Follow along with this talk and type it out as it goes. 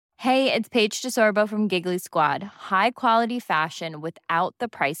Hey, it's Paige DeSorbo from Giggly Squad. High quality fashion without the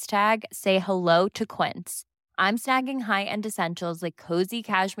price tag. Say hello to Quince. I'm snagging high-end essentials like cozy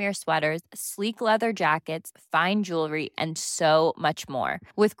cashmere sweaters, sleek leather jackets, fine jewelry, and so much more.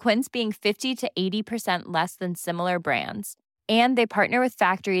 With Quince being 50 to 80% less than similar brands. And they partner with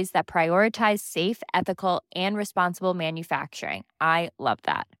factories that prioritize safe, ethical, and responsible manufacturing. I love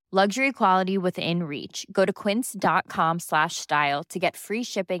that. Luxury quality within reach. Go to quince.com/style to get free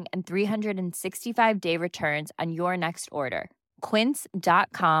shipping and 365-day returns on your next order.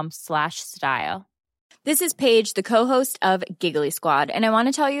 Quince.com/style. This is Paige, the co-host of Giggly Squad, and I want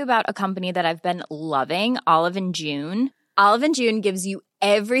to tell you about a company that I've been loving, Olive & June. Olive & June gives you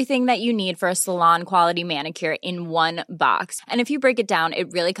everything that you need for a salon-quality manicure in one box. And if you break it down,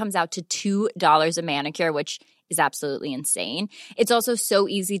 it really comes out to $2 a manicure, which is absolutely insane. It's also so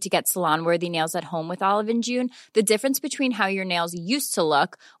easy to get salon-worthy nails at home with Olive & June. The difference between how your nails used to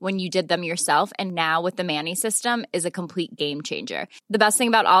look when you did them yourself and now with the Mani system is a complete game changer. The best thing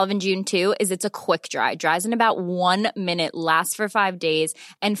about Olive & June, too, is it's a quick dry. Dries in about 1 minute, lasts for 5 days,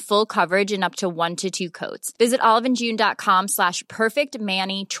 and full coverage in up to 1 to 2 coats. Visit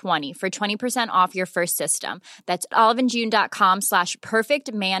oliveandjune.com/perfectmani20 for 20% off your first system. That's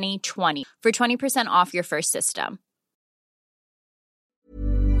oliveandjune.com/perfectmani20 for 20% off your first system.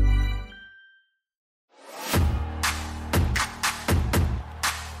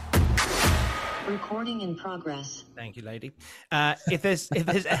 Recording in progress. Thank you, lady. If there's,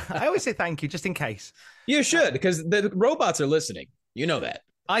 I always say thank you just in case. You should, because the robots are listening. You know that.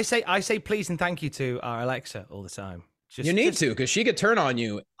 I say please and thank you to our Alexa all the time. You need to, because she could turn on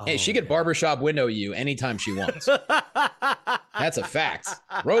you. Hey, she could barbershop window you anytime she wants. That's a fact.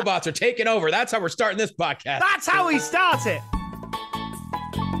 Robots are taking over. That's how we're starting this podcast. That's how we start it.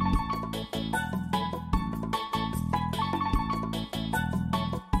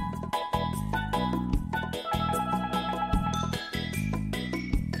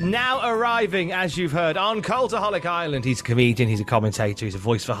 Now arriving, as you've heard, on Cultaholic Island. He's a comedian, he's a commentator, he's a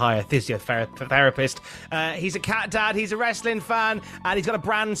voice for hire physiotherapist. He's a cat dad, he's a wrestling fan, and he's got a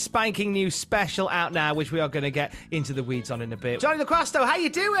brand spanking new special out now, which we are going to get into the weeds on in a bit. Johnny LOQUASTO, how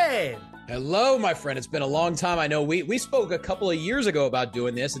you doing? Hello, my friend. It's been a long time. I know we spoke a couple of years ago about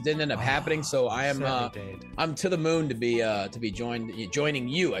doing this. It didn't end up happening, so I'm to the moon to be joining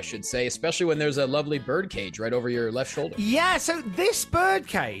you, I should say, especially when there's a lovely bird cage right over your left shoulder. Yeah, so this bird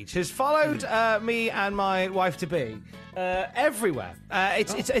cage has followed me and my wife to be everywhere.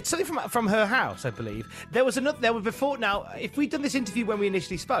 It's something from her house, I believe. There was before. Now, if we'd done this interview when we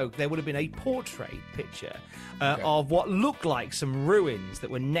initially spoke, there would have been a portrait picture of what looked like some ruins that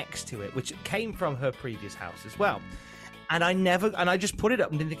were next to it, which came from her previous house as well. And I just put it up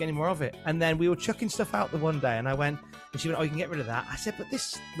and didn't think any more of it. And then we were chucking stuff out the one day, and she went, "Oh, you can get rid of that." I said, "But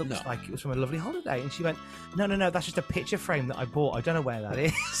this looks like it was from a lovely holiday." And she went, No, that's just a picture frame that I bought. I don't know where that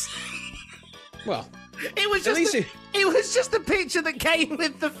is." Well, it was just the picture that came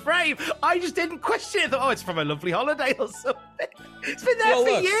with the frame. I just didn't question it. I thought, it's from a lovely holiday or something. It's been there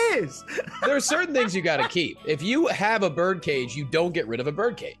for years. There are certain things you got to keep. If you have a bird cage, you don't get rid of a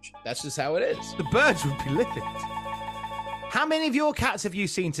bird cage. That's just how it is. The birds would be livid. How many of your cats have you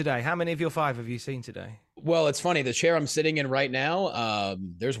seen today? How many of your 5 have you seen today? Well, it's funny. The chair I'm sitting in right now,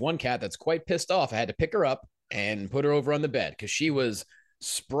 there's one cat that's quite pissed off. I had to pick her up and put her over on the bed because she was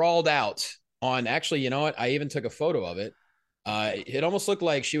sprawled out on, actually, you know what? I even took a photo of it. It almost looked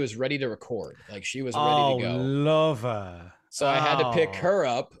like she was ready to record. Like she was ready to go. Love her. So I had to pick her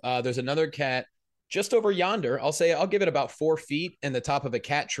up. There's another cat just over yonder. I'll give it about 4 feet in the top of a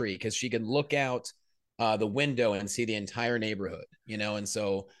cat tree because she can look out the window and see the entire neighborhood, and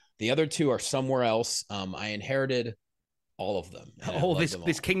so the other 2 are somewhere else. I inherited all of them.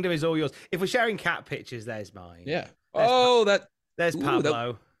 This kingdom is all yours. If we're sharing cat pictures, there's mine. Yeah. There's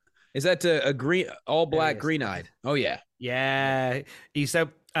Pablo. Is that a green, all black, green-eyed? Oh yeah. Yeah. So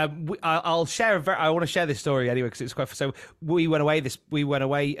I'll share. I want to share this story anyway because it's quite. So we went away the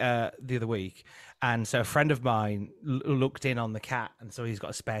other week, and so a friend of mine looked in on the cat, and so he's got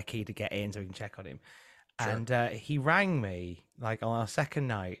a spare key to get in so we can check on him. Sure. And he rang me like on our second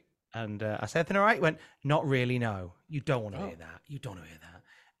night, and I said, "Everything all right?" He went, "Not really. No, you don't want to hear that. You don't want to hear that."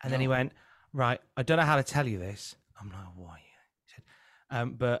 And then he went, "Right, I don't know how to tell you this." I'm like, "Why?"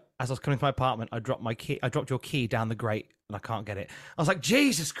 But as I was coming to my apartment, I dropped your key down the grate, and I can't get it. I was like,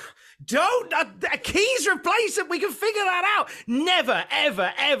 Jesus, don't! A key's replacement. We can figure that out. Never,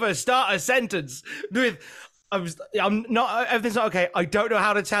 ever, ever start a sentence with, I'm not. Everything's not okay. I don't know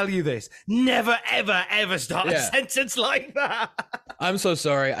how to tell you this. Never, ever, ever start a sentence like that. I'm so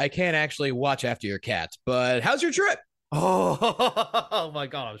sorry. I can't actually watch after your cat. But how's your trip? Oh, my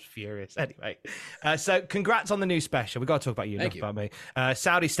God, I was furious. Anyway, so congrats on the new special. We've got to talk about you, Thank enough you. about me.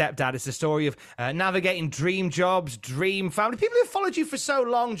 Saudi Stepdad is the story of navigating dream jobs, dream family. People who followed you for so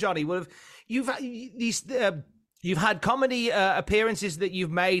long, Johnny, would have you've these. You've had comedy appearances that you've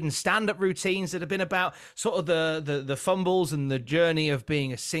made and stand-up routines that have been about sort of the fumbles and the journey of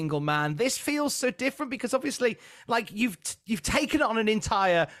being a single man. This feels so different because obviously, like you've taken on an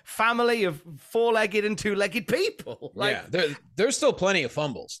entire family of four-legged and two-legged people. Like, Yeah, there's still plenty of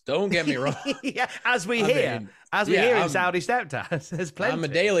fumbles. Don't get me wrong. yeah, as we hear in Saudi Stepdad, there's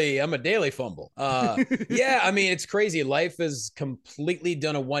plenty. I'm a daily fumble. Yeah, I mean, it's crazy. Life has completely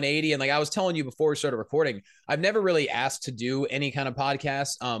done a 180. And like I was telling you before we started recording, I've never really asked to do any kind of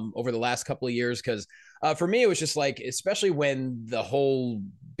podcast over the last couple of years because for me, it was just like, especially when the whole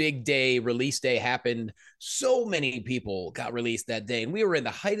big day release day happened, so many people got released that day. And we were in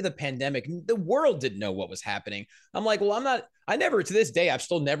the height of the pandemic. The world didn't know what was happening. I'm like, well, I never, to this day, I've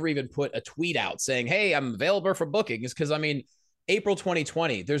still never even put a tweet out saying, hey, I'm available for bookings. Cause I mean, April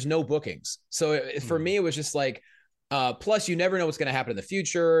 2020, there's no bookings. So for me, it was just like, plus you never know what's going to happen in the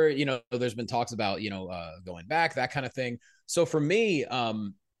future. You know, there's been talks about, going back, that kind of thing. So for me,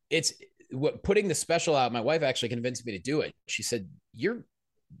 it's what putting the special out. My wife actually convinced me to do it. She said,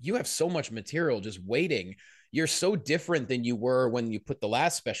 you have so much material just waiting. You're so different than you were when you put the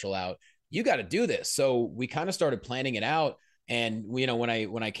last special out. You got to do this. So we kind of started planning it out. And when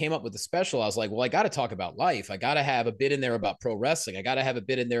I came up with the special, I was like, well, I got to talk about life. I got to have a bit in there about pro wrestling. I got to have a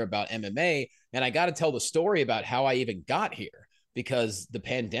bit in there about MMA, and I got to tell the story about how I even got here, because the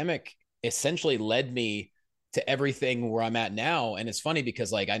pandemic essentially led me to everything where I'm at now. And it's funny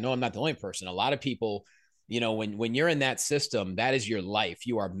because like, I know I'm not the only person. A lot of people, when you're in that system, that is your life.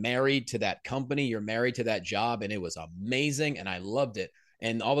 You are married to that company. You're married to that job. And it was amazing. And I loved it.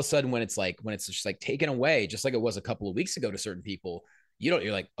 And all of a sudden, when it's just like taken away, just like it was a couple of weeks ago to certain people, you're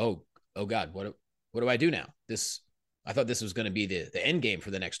like, oh God, what do I do now? I thought this was going to be the end game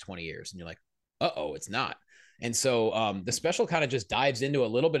for the next 20 years. And you're like, it's not. And so the special kind of just dives into a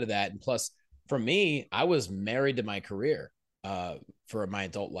little bit of that. And plus for me, I was married to my career for my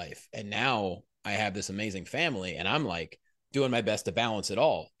adult life. And now I have this amazing family, and I'm like doing my best to balance it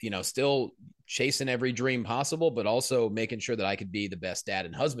all, still chasing every dream possible, but also making sure that I could be the best dad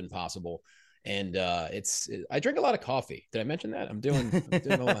and husband possible. And I drink a lot of coffee. Did I mention that? I'm doing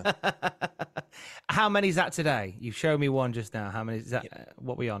a lot. How many is that today? You showed me one just now. How many is that?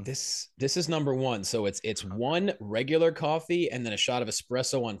 What we on? This is number one. So it's one regular coffee and then a shot of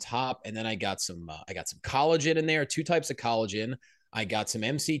espresso on top. And then I got some collagen in there, two types of collagen. I got some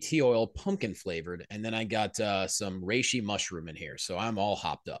MCT oil, pumpkin flavored, and then I got some reishi mushroom in here. So I'm all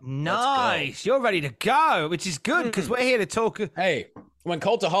hopped up. Nice. You're ready to go, which is good because we're here to talk. Hey, when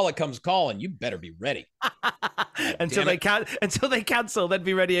Cultaholic comes calling, you better be ready. until they cancel, then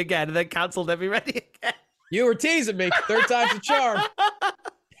be ready again, and then cancel, then be ready again. You were teasing me. Third time's a charm.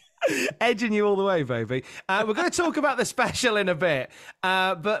 Edging you all the way, baby. We're going to talk about the special in a bit,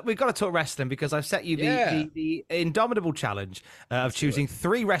 but we've got to talk wrestling because I've set you the indomitable challenge of choosing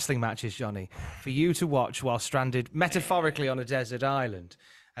 3 wrestling matches, Johnny, for you to watch while stranded metaphorically on a desert island.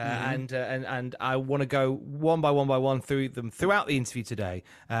 And I want to go one by one through them throughout the interview today.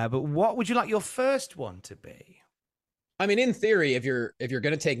 But what would you like your first one to be? I mean, in theory, if you're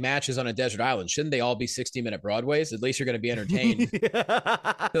going to take matches on a desert island, shouldn't they all be 60-minute Broadways? At least you're going to be entertained.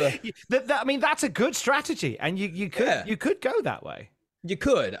 I mean, that's a good strategy, and you could go that way. You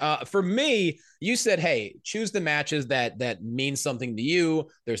could. For me, you said, hey, choose the matches that mean something to you.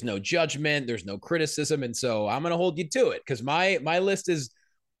 There's no judgment. There's no criticism. And so I'm going to hold you to it because my list is,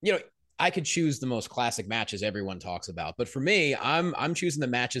 I could choose the most classic matches everyone talks about. But for me, I'm choosing the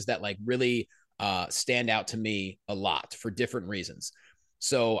matches that like really stand out to me a lot for different reasons.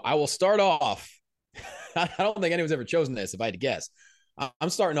 So I will start off. I don't think anyone's ever chosen this, if I had to guess. I'm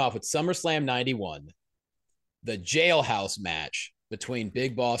starting off with SummerSlam 91, the jailhouse match between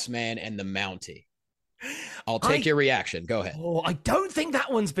Big Boss Man and the Mountie. I'll take your reaction. Go ahead. Oh, I don't think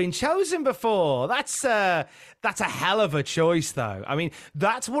that one's been chosen before. That's a hell of a choice, though. I mean,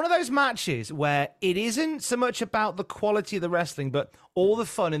 that's one of those matches where it isn't so much about the quality of the wrestling, but all the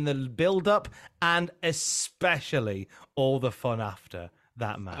fun in the build-up and especially all the fun after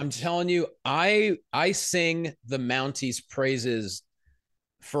that match. I'm telling you, I sing the Mountie's praises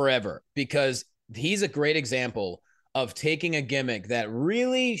forever because he's a great example of taking a gimmick that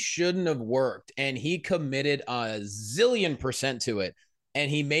really shouldn't have worked, and he committed a zillion % to it,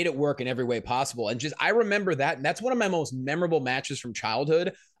 and he made it work in every way possible. And I remember that, and that's one of my most memorable matches from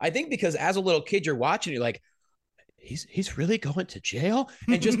childhood. I think because as a little kid, you're watching, you're like, he's really going to jail,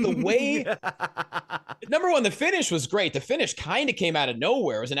 and just the way. Number one, the finish was great. The finish kind of came out of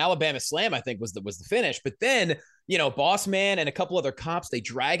nowhere. It was an Alabama slam, I think, was the finish. But then, Boss Man and a couple other cops, they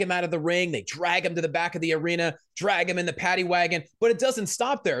drag him out of the ring. They drag him to the back of the arena, drag him in the paddy wagon. But it doesn't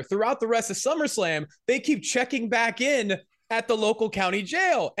stop there. Throughout the rest of SummerSlam, they keep checking back in at the local county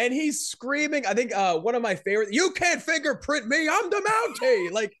jail. And he's screaming, I think one of my favorite, "You can't fingerprint me, I'm the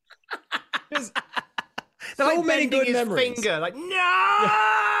Mountie." Like, so like many good his memories. Finger, like,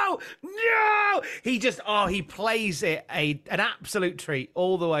 no. He plays it an absolute treat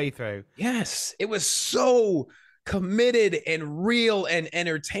all the way through. Yes, it was so committed and real and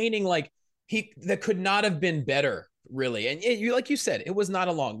entertaining. Like, that could not have been better, really. And like you said, it was not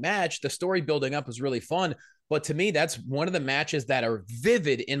a long match. The story building up was really fun. But to me, that's one of the matches that are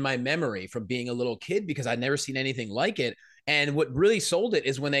vivid in my memory from being a little kid, because I'd never seen anything like it. And what really sold it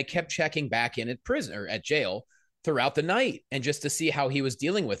is when they kept checking back in at prison or at jail throughout the night, and just to see how he was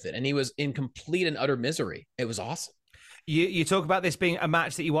dealing with it. And he was in complete and utter misery. It was awesome. You talk about this being a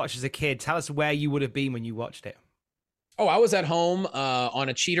match that you watched as a kid. Tell us where you would have been when you watched it. Oh, I was at home on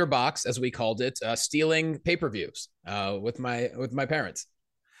a cheater box, as we called it, stealing pay-per-views with my parents.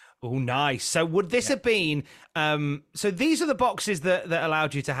 Oh, nice. So would this have been, so these are the boxes that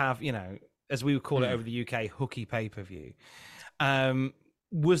allowed you to have, as we would call it over the UK, hooky pay-per-view.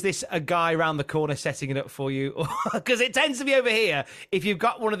 Was this a guy around the corner setting it up for you? Because it tends to be over here. If you've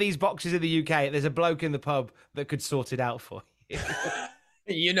got one of these boxes in the UK, there's a bloke in the pub that could sort it out for you.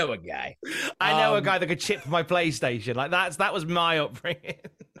 You know a guy. I know a guy that could chip my PlayStation. Like that was my upbringing.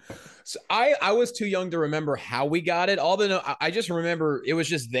 So I was too young to remember how we got it. Although I just remember it was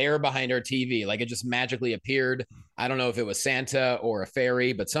just there behind our TV. Like, it just magically appeared. I don't know if it was Santa or a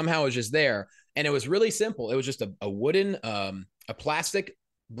fairy, but somehow it was just there. And it was really simple. It was just a wooden, a plastic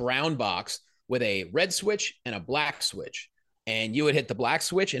brown box with a red switch and a black switch. And you would hit the black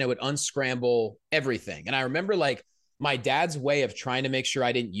switch and it would unscramble everything. And I remember, like, my dad's way of trying to make sure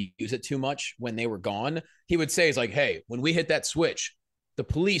I didn't use it too much when they were gone. He would say, "He's like, hey, when we hit that switch, the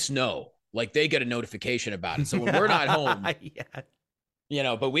police know, like, they get a notification about it. So when we're not home,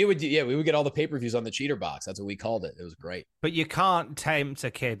 but we would get all the pay-per-views on the cheater box. That's what we called it. It was great. But you can't tempt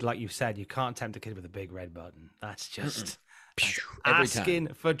a kid, like you said, you can't tempt a kid with a big red button. That's just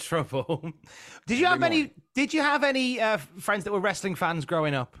asking for trouble. Did you have any friends that were wrestling fans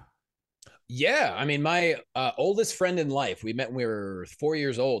growing up? Yeah. I mean, my oldest friend in life, we met when we were 4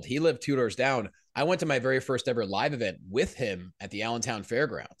 years old. He lived 2 doors down. I went to my very first ever live event with him at the Allentown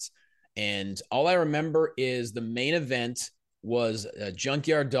Fairgrounds. And all I remember is the main event was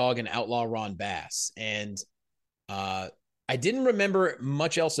Junkyard Dog and Outlaw Ron Bass. And I didn't remember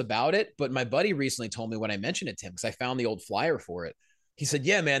much else about it, but my buddy recently told me when I mentioned it to him, because I found the old flyer for it. He said,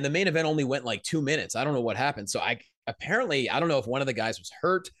 "Yeah, man, the main event only went like 2 minutes. I don't know what happened." So I don't know if one of the guys was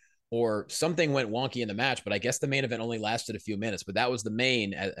hurt or something went wonky in the match, but I guess the main event only lasted a few minutes. But that was the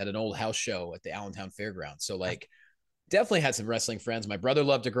main at an old house show at the Allentown Fairgrounds. So, like, definitely had some wrestling friends. My brother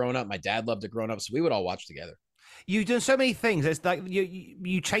loved it growing up. My dad loved it growing up. So we would all watch together. You've done so many things. It's like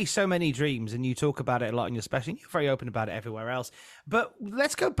you chase so many dreams, and you talk about it a lot in your special. You're very open about it everywhere else. But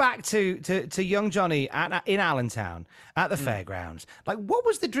let's go back to young Johnny in Allentown at the fairgrounds. Like, what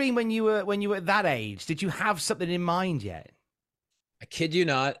was the dream when you were at that age? Did you have something in mind yet? I kid you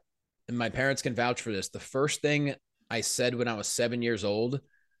not, and my parents can vouch for this. The first thing I said when I was 7 years old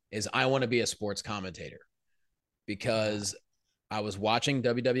is, I want to be a sports commentator, because I was watching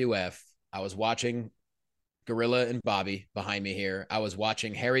WWF. I was watching Gorilla and Bobby behind me here. I was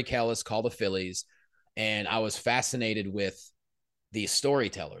watching Harry Callis call the Phillies, and I was fascinated with these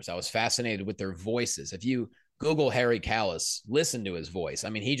storytellers. I was fascinated with their voices. If you Google Harry Callis, listen to his voice. I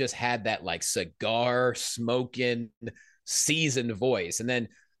mean, he just had that, like, cigar smoking, seasoned voice. And then,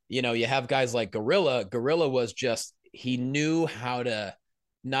 you have guys like Gorilla. Gorilla was just, he knew how to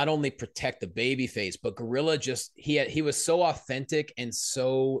not only protect the baby face, but Gorilla just, he was so authentic and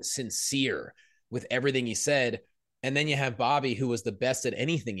so sincere with everything he said. And then you have Bobby, who was the best at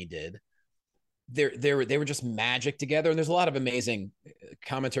anything he did. They were just magic together. And there's a lot of amazing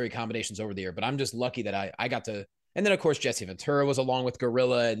commentary combinations over the year, but I'm just lucky that I got to. And then, of course, Jesse Ventura was along with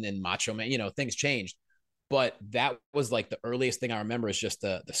Gorilla, and then Macho Man, things changed. But that was like the earliest thing I remember, is just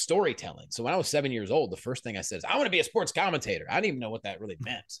the storytelling. So when I was 7 years old, the first thing I said is, I want to be a sports commentator. I didn't even know what that really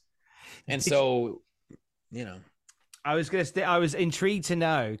meant. And so, I was intrigued to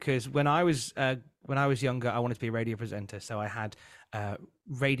know, because when I was younger, I wanted to be a radio presenter. So I had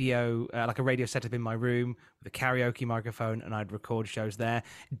radio, like a radio setup in my room with a karaoke microphone, and I'd record shows there.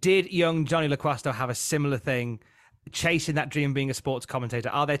 Did young Johnny LOQUASTO have a similar thing chasing that dream of being a sports commentator?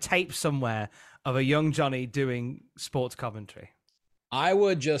 Are there tapes somewhere of a young Johnny doing sports commentary? I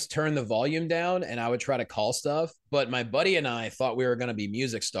would just turn the volume down and I would try to call stuff. But my buddy and I thought we were going to be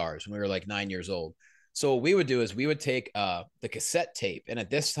music stars when we were like 9 years old. So what we would do is we would take the cassette tape. And at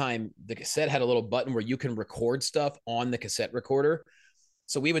this time, the cassette had a little button where you can record stuff on the cassette recorder.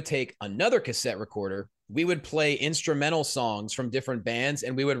 So we would take another cassette recorder. We would play instrumental songs from different bands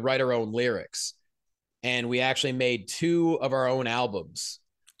and we would write our own lyrics. And we actually made 2 of our own albums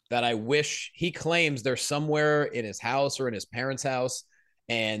that I wish he claims they're somewhere in his house or in his parents' house.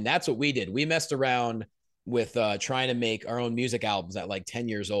 And that's what we did. We messed around with trying to make our own music albums at like 10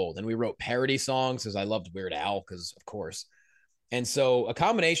 years old. And we wrote parody songs because I loved Weird Al, because of course. And so a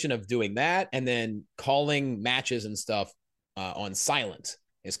combination of doing that and then calling matches and stuff on silent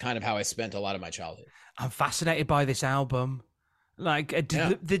is kind of how I spent a lot of my childhood. I'm fascinated by this album. Like,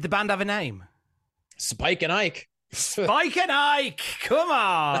 did the band have a name? Spike and Ike. Spike and Ike, come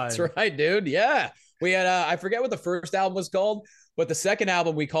on. That's right, dude. Yeah. We had, I forget what the first album was called, but the second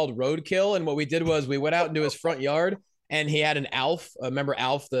album we called Roadkill. And what we did was we went out into his front yard and he had an Alf. Remember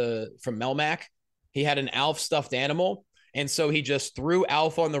Alf from Melmac? He had an Alf stuffed animal. And so he just threw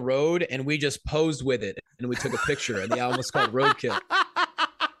Alf on the road and we just posed with it. And we took a picture and the album was called Roadkill.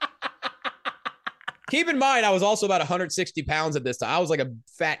 Keep in mind, I was also about 160 pounds at this time. I was like a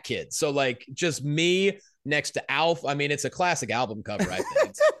fat kid. So like just me next to Alf. I mean, it's a classic album cover, I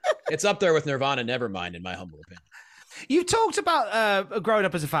think. It's up there with Nirvana Nevermind, in my humble opinion. You've talked about growing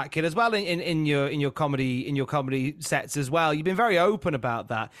up as a fat kid as well in your comedy sets as well. You've been very open about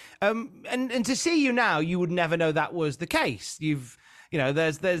that. And to see you now, you would never know that was the case.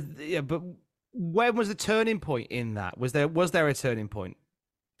 But when was the turning point in that? Was there a turning point?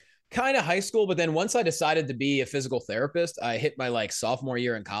 Kind of high school, but then once I decided to be a physical therapist, I hit my like sophomore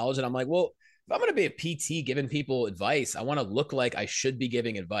year in college, and I'm like, well, if I'm going to be a PT giving people advice, I want to look like I should be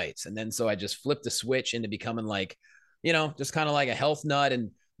giving advice. And then so I just flipped the switch into becoming like, just kind of like a health nut.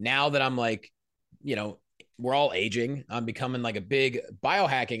 And now that I'm like, we're all aging, I'm becoming like a big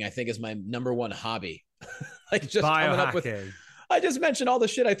biohacking, I think, is my number one hobby. Like just coming up with, I just mentioned all the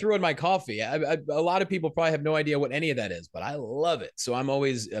shit I threw in my coffee. A lot of people probably have no idea what any of that is, but I love it. So I'm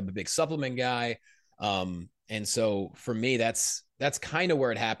always a big supplement guy. And so for me, that's kind of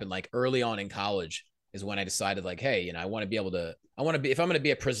where it happened. Like early on in college is when I decided like, hey, if I'm going to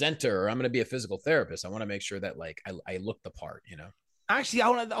be a presenter or I'm going to be a physical therapist, I want to make sure that like I look the part, Actually,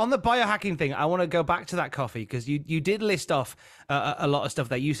 on the biohacking thing, I want to go back to that coffee because you did list off a lot of stuff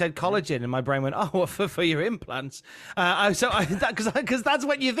there. You said collagen, and my brain went, "Oh, for your implants." Because that's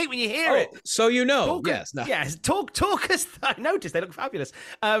what you think when you hear it. So yes, talk us. I noticed they look fabulous.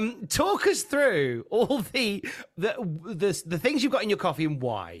 Talk us through all the things you've got in your coffee and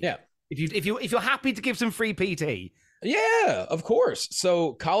why. Yeah. If you're happy to give some free PT. Yeah, of course.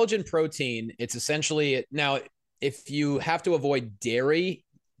 So collagen protein, it's essentially now. If you have to avoid dairy,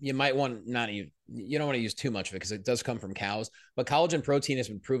 you might want you don't want to use too much of it because it does come from cows. But collagen protein has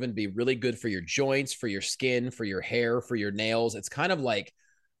been proven to be really good for your joints, for your skin, for your hair, for your nails. It's kind of like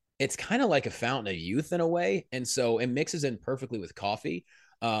a fountain of youth in a way. And so it mixes in perfectly with coffee.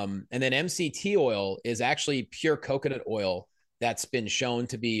 And then MCT oil is actually pure coconut oil that's been shown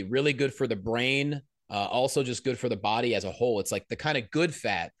to be really good for the brain, also just good for the body as a whole. It's like the kind of good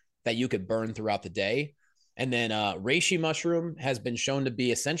fat that you could burn throughout the day. And then reishi mushroom has been shown to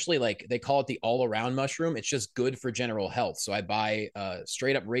be essentially like they call it the all-around mushroom. It's just good for general health. So I buy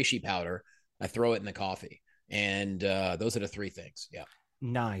straight up reishi powder. I throw it in the coffee. And those are the 3 things. Yeah.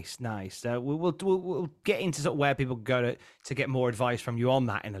 Nice. We'll get into sort of where people go to get more advice from you on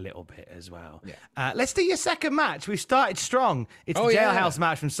that in a little bit as well. Yeah. Let's do your second match. We started strong. It's the Jailhouse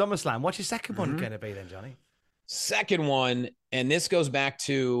match from SummerSlam. What's your second one going to be then, Johnny? Second one, and this goes back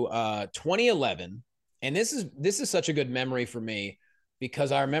to 2011. And this is such a good memory for me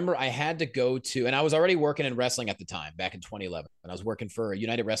because I remember I had to go to, and I was already working in wrestling at the time back in 2011. And I was working for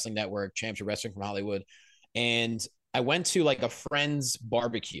United Wrestling Network, Championship Wrestling from Hollywood. And I went to like a friend's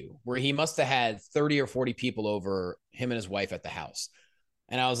barbecue where he must have had 30 or 40 people over, him and his wife at the house.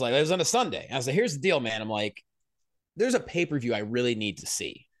 And I was like, it was on a Sunday. I was like, here's the deal, man. I'm like, there's a pay-per-view I really need to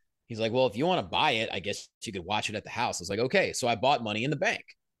see. He's like, well, if you want to buy it, I guess you could watch it at the house. I was like, okay. So I bought Money in the Bank.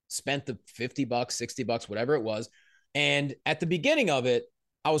 Spent the $50, $60, whatever it was. And at the beginning of it,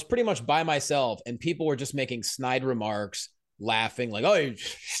 I was pretty much by myself and people were just making snide remarks, laughing like, oh, you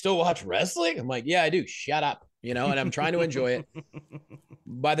still watch wrestling? I'm like, yeah, I do. Shut up. And I'm trying to enjoy it.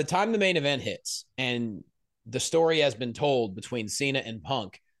 By the time the main event hits and the story has been told between Cena and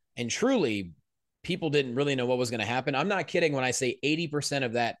Punk, and truly people didn't really know what was going to happen. I'm not kidding when I say 80%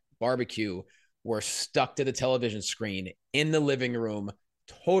 of that barbecue were stuck to the television screen in the living room,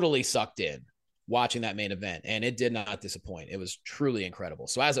 totally sucked in, watching that main event, and it did not disappoint. It was truly incredible.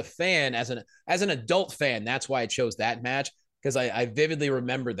 So as a fan, as an adult fan, that's why I chose that match, because I vividly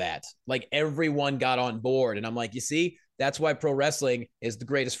remember that. Like, everyone got on board, and I'm like, you see, that's why pro wrestling is the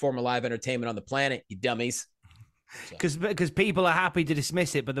greatest form of live entertainment on the planet, you dummies. Because people are happy to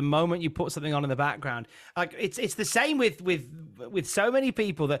dismiss it, but the moment you put something on in the background, like it's the same with so many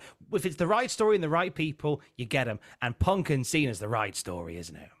people, that if it's the right story and the right people, you get them. And Punk and Cena's the right story,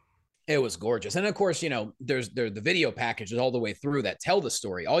 isn't it? It was gorgeous. And of course, there's the video packages all the way through that tell the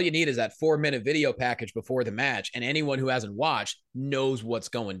story. All you need is that 4-minute video package before the match, and anyone who hasn't watched knows what's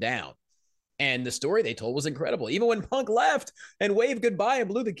going down. And the story they told was incredible. Even when Punk left and waved goodbye and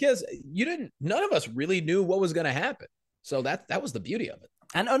blew the kiss, none of us really knew what was going to happen. So that was the beauty of it.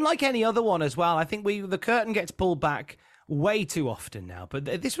 And unlike any other one as well, I think the curtain gets pulled back way too often now, but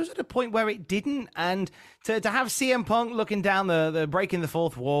this was at a point where it didn't. And to have CM Punk looking down the breaking the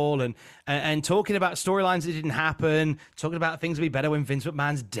fourth wall and talking about storylines that didn't happen, talking about things will be better when Vince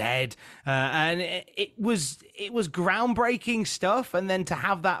McMahon's dead, and it was groundbreaking stuff. And then to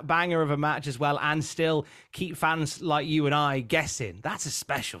have that banger of a match as well, and still keep fans like you and I guessing, that's a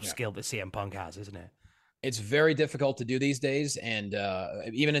special skill that CM Punk has, isn't it? It's very difficult to do these days, and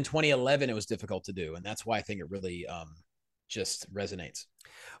even in 2011 it was difficult to do, and that's why I think it really just resonates.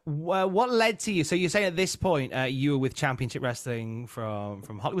 Well, what led to you? So you're saying at this point you were with Championship Wrestling from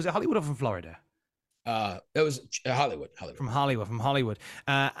Hollywood. Was it Hollywood or from Florida? It was Hollywood. From Hollywood.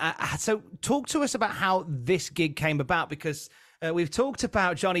 So talk to us about how this gig came about, because we've talked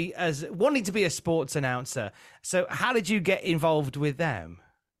about Johnny as wanting to be a sports announcer. So how did you get involved with them?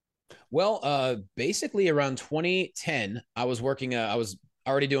 Well, basically around 2010, I was working. I was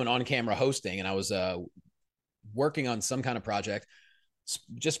already doing on-camera hosting, and I was working on some kind of project.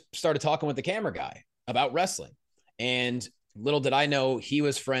 Just started talking with the camera guy about wrestling, and little did I know he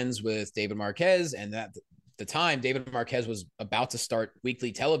was friends with David Marquez, and that the time David Marquez was about to start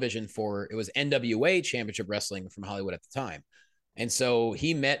weekly television for, it was NWA Championship Wrestling from Hollywood at the time. And so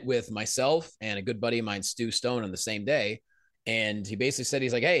he met with myself and a good buddy of mine, Stu Stone, on the same day. And he basically said,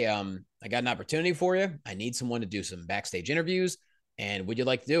 he's like, hey, I got an opportunity for you. I need someone to do some backstage interviews. And would you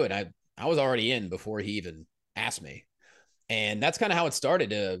like to do it? I was already in before he even asked me. And that's kind of how it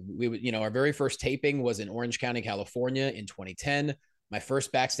started. Our very first taping was in Orange County, California in 2010. My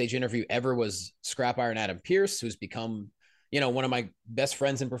first backstage interview ever was Scrap Iron Adam Pearce, who's become, one of my best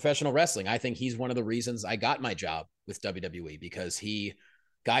friends in professional wrestling. I think he's one of the reasons I got my job with WWE, because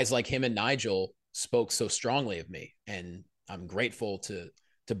guys like him and Nigel spoke so strongly of me. And I'm grateful to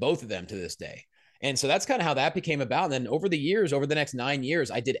both of them to this day. And so that's kind of how that became about. And then over the next 9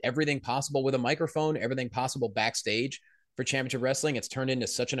 years, I did everything possible with a microphone, everything possible backstage for Championship Wrestling. It's turned into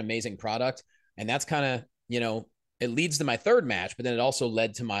such an amazing product. And that's kind of, it leads to my third match, but then it also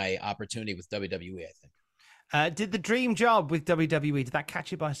led to my opportunity with WWE, I think. Did the dream job with WWE, did that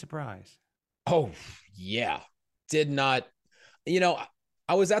catch you by surprise? Oh, yeah. Did not,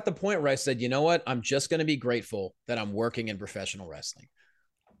 I was at the point where I said, you know what? I'm just going to be grateful that I'm working in professional wrestling.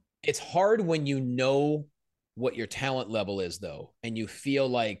 It's hard when you know what your talent level is, though, and you feel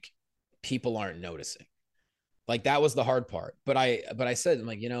like people aren't noticing. Like, that was the hard part. But I said, I'm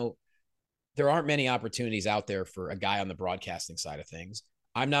like, there aren't many opportunities out there for a guy on the broadcasting side of things.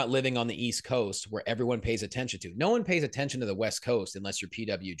 I'm not living on the East Coast where everyone pays attention to. No one pays attention to the West Coast unless you're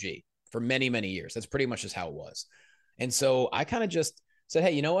PWG for many, many years. That's pretty much just how it was. And so I kind of just said,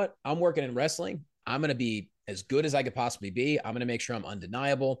 hey, you know what? I'm working in wrestling. I'm going to be as good as I could possibly be. I'm going to make sure I'm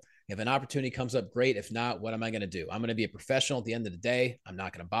undeniable. If an opportunity comes up, great. If not, what am I going to do? I'm going to be a professional at the end of the day. I'm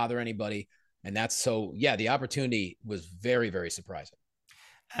not going to bother anybody. And the opportunity was very, very surprising.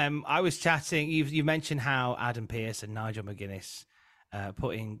 I was chatting, you mentioned how Adam Pearce and Nigel McGuinness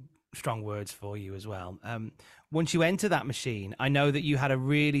put in strong words for you as well. Once you enter that machine, I know that you had a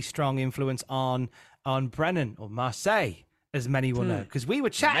really strong influence on Brennan, or Marseille, as many will know, because we were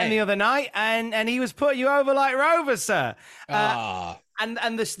chatting the other night, and he was putting you over like Rover, sir.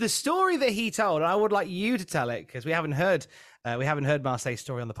 And the story that he told, and I would like you to tell it, because we haven't heard Marseille's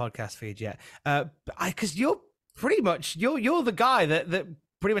story on the podcast feed yet. Because you're pretty much you're the guy that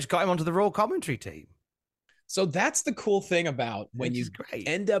pretty much got him onto the Raw commentary team. So that's the cool thing about when you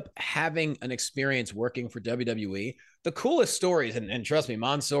end up having an experience working for WWE. The coolest stories, and trust me,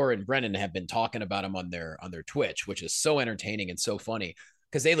 Mansoor and Brennan have been talking about him on their Twitch, which is so entertaining and so funny,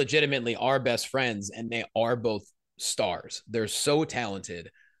 because they legitimately are best friends, and they are both stars. They're so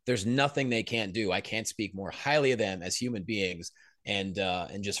talented. There's nothing they can't do. I can't speak more highly of them as human beings and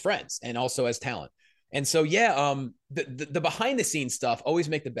just friends, and also as talent. And so, the behind the scenes stuff always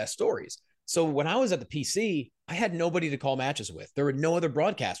make the best stories. So when I was at the PC, I had nobody to call matches with. There were no other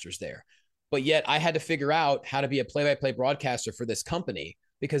broadcasters there. But yet I had to figure out how to be a play-by-play broadcaster for this company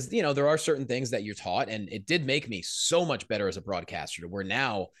because, you know, there are certain things that you're taught. And it did make me so much better as a broadcaster to where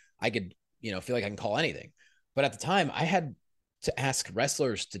now I could, you know, feel like I can call anything. But at the time, I had to ask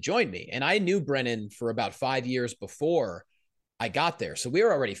wrestlers to join me. And I knew Brennan for about 5 years before I got there. So we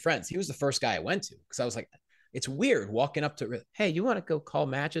were already friends. He was the first guy I went to because I was like, it's weird walking up to, hey, you want to go call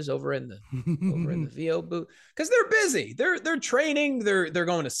matches over in the VO booth? Because they're busy. They're training. They're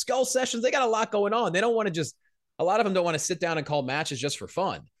going to skull sessions. They got a lot going on. They don't want to just, a lot of them don't want to sit down and call matches just for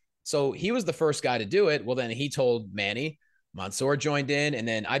fun. So he was the first guy to do it. Well, then he told Manny. Mansoor joined in, and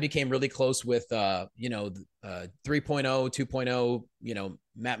then I became really close with 3.0, 2.0, you know,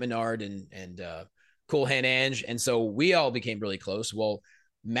 Matt Menard and Cool Hand Ange. And so we all became really close. Well,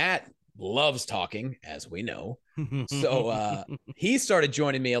 Matt loves talking, as we know. So he started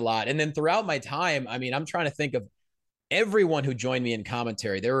joining me a lot. And then throughout my time, I mean, I'm trying to think of everyone who joined me in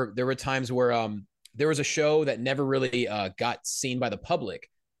commentary. There were times where there was a show that never really got seen by the public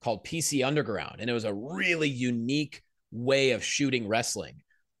called PC Underground. And it was a really unique way of shooting wrestling.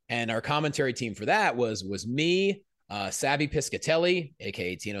 And our commentary team for that was me, Savvy Piscatelli,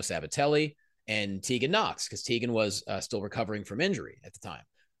 aka Tino Sabatelli, and Tegan Knox, because Tegan was still recovering from injury at the time.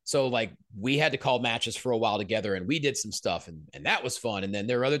 So like we had to call matches for a while together, and we did some stuff, and that was fun. And then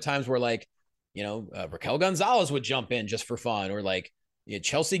there were other times where like, you know, Raquel Gonzalez would jump in just for fun, or like, you know,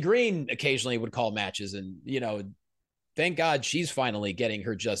 Chelsea Green occasionally would call matches. And, you know, thank God she's finally getting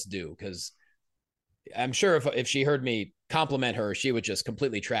her just due, because I'm sure if she heard me compliment her, she would just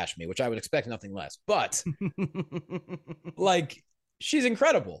completely trash me, which I would expect nothing less. But like, she's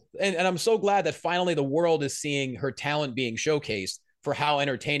incredible. And I'm so glad that finally the world is seeing her talent being showcased for how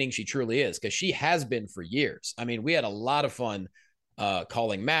entertaining she truly is, because she has been for years. I mean, we had a lot of fun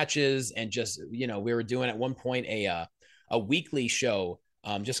calling matches, and just, you know, we were doing at one point a weekly show,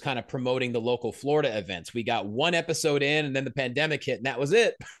 just kind of promoting the local Florida events. We got one episode in, and then the pandemic hit, and that was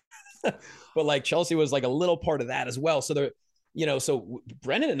it. But like Chelsea was like a little part of that as well. So there, you know, so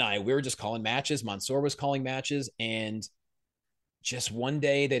Brennan and I, we were just calling matches. Mansoor was calling matches, and just one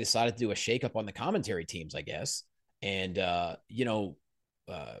day they decided to do a shakeup on the commentary teams, I guess. And,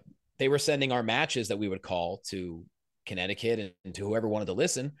 they were sending our matches that we would call to Connecticut and to whoever wanted to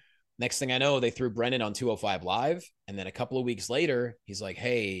listen. Next thing I know, they threw Brennan on 205 Live. And then a couple of weeks later, he's like,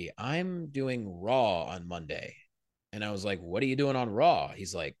 hey, I'm doing Raw on Monday. And I was like, what are you doing on Raw?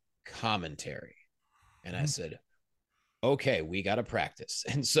 He's like, commentary. And I said, okay, we got to practice.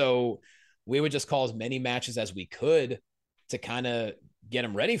 And so we would just call as many matches as we could to kind of get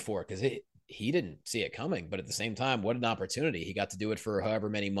him ready for it, because he didn't see it coming. But at the same time, what an opportunity. He got to do it for however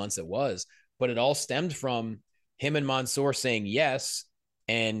many months it was. But it all stemmed from him and Mansoor saying yes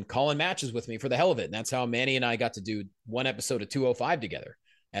and calling matches with me for the hell of it. And that's how Manny and I got to do one episode of 205 together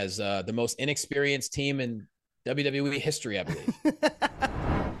as the most inexperienced team in WWE history, I believe.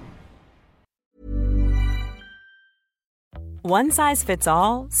 One size fits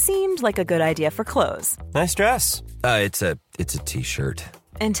all seemed like a good idea for clothes. Nice dress. It's a t-shirt.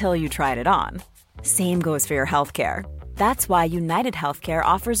 Until you tried it on. Same goes for your healthcare. That's why United Healthcare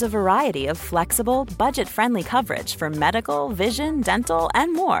offers a variety of flexible, budget-friendly coverage for medical, vision, dental,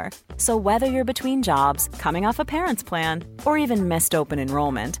 and more. So whether you're between jobs, coming off a parent's plan, or even missed open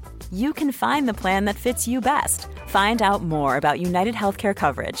enrollment, you can find the plan that fits you best. Find out more about United Healthcare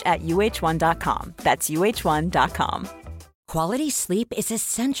coverage at uh1.com. That's uh1.com. Quality sleep is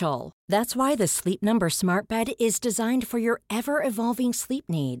essential. That's why the Sleep Number Smart Bed is designed for your ever-evolving sleep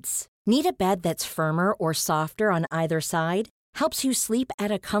needs. Need a bed that's firmer or softer on either side? Helps you sleep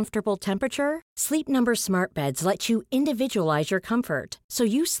at a comfortable temperature? Sleep Number Smart Beds let you individualize your comfort, so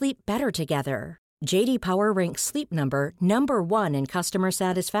you sleep better together. J.D. Power ranks Sleep Number number 1 in customer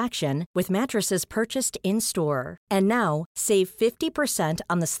satisfaction with mattresses purchased in-store. And now, save 50%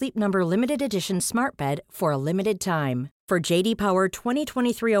 on the Sleep Number Limited Edition Smart Bed for a limited time. For J.D. Power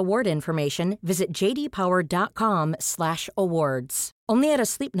 2023 award information, visit jdpower.com/awards. Only at a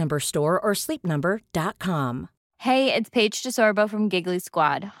Sleep Number store or sleepnumber.com. Hey, it's Paige DeSorbo from Giggly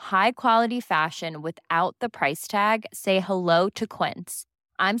Squad. High quality fashion without the price tag. Say hello to Quince.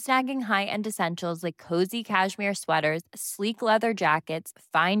 I'm snagging high-end essentials like cozy cashmere sweaters, sleek leather jackets,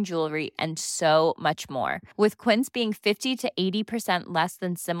 fine jewelry, and so much more. With Quince being 50 to 80% less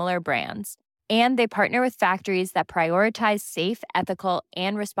than similar brands. And they partner with factories that prioritize safe, ethical,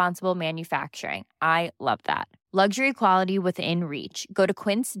 and responsible manufacturing. I love that. Luxury quality within reach. Go to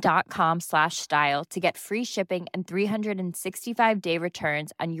quince.com/style to get free shipping and 365-day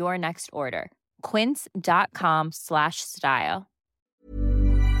returns on your next order. Quince.com/style.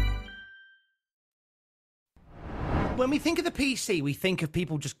 when we think of the PC, we think of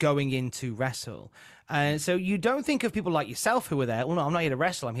people just going in to wrestle. So you don't think of people like yourself who were there. Well, no, I'm not here to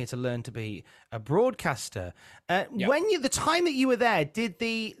wrestle. I'm here to learn to be a broadcaster. When the time that you were there, did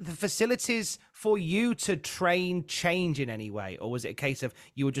the facilities for you to train change in any way? Or was it a case of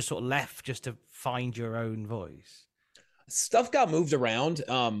you were just sort of left just to find your own voice? Stuff got moved around.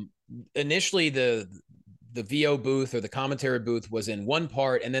 Initially, the VO booth or the commentary booth was in one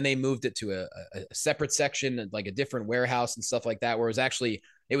part, and then they moved it to a separate section, like a different warehouse and stuff like that, where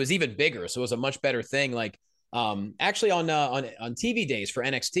it was even bigger. So it was a much better thing. Like actually on TV days for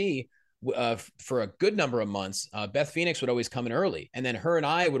NXT, for a good number of months, Beth Phoenix would always come in early, and then her and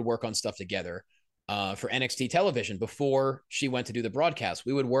I would work on stuff together for NXT television before she went to do the broadcast.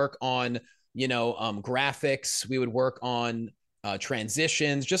 We would work on, graphics. We would work on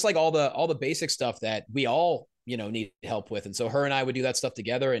transitions, just like all the basic stuff that we all, need help with. And so her and I would do that stuff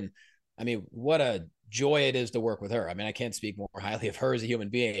together. And I mean, what a joy it is to work with her. I mean, I can't speak more highly of her as a human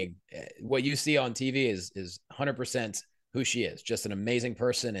being. What you see on TV is 100% who she is. Just an amazing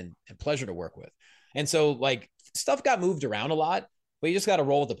person and pleasure to work with. And so like stuff got moved around a lot, but you just got to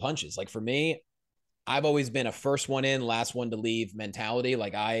roll with the punches. Like for me, I've always been a first one in, last one to leave mentality.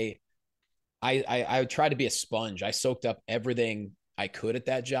 Like I tried to be a sponge. I soaked up everything I could at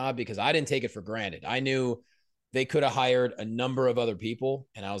that job because I didn't take it for granted. I knew they could have hired a number of other people.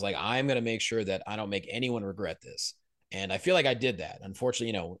 And I was like, I'm going to make sure that I don't make anyone regret this. And I feel like I did that.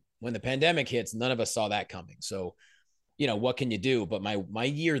 Unfortunately, when the pandemic hits, none of us saw that coming. So, what can you do? But my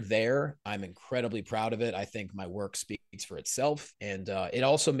year there, I'm incredibly proud of it. I think my work speaks for itself. And it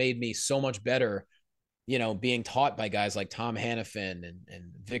also made me so much better, being taught by guys like Tom Hannafin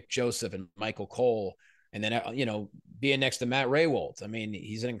and Vic Joseph and Michael Cole. And then, being next to Matt Raywold. I mean,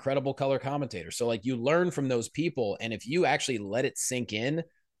 he's an incredible color commentator. So like you learn from those people. And if you actually let it sink in,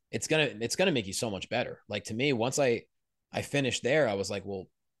 it's going to make you so much better. Like to me, once I finished there, I was like, well,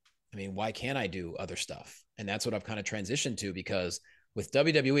 I mean, why can't I do other stuff? And that's what I've kind of transitioned to, because with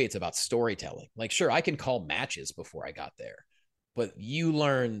WWE, it's about storytelling. Like, sure, I can call matches before I got there, but you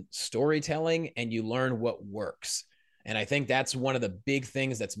learn storytelling and you learn what works. And I think that's one of the big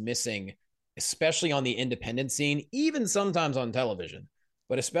things that's missing, especially on the independent scene, even sometimes on television,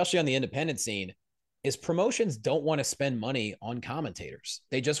 but especially on the independent scene, is promotions don't want to spend money on commentators.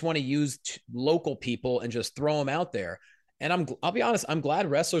 They just want to use local people and just throw them out there. And I'll be honest, I'm glad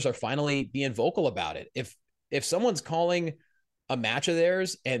wrestlers are finally being vocal about it. If someone's calling a match of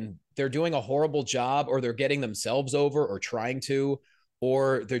theirs and they're doing a horrible job, or they're getting themselves over or trying to,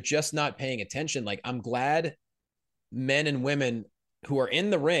 or they're just not paying attention, like I'm glad men and women who are in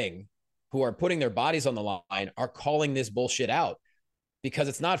the ring, who are putting their bodies on the line, are calling this bullshit out, because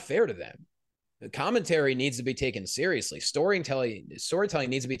it's not fair to them. The commentary needs to be taken seriously. Storytelling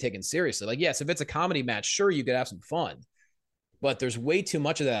needs to be taken seriously. Like, yes, if it's a comedy match, sure, you could have some fun, but there's way too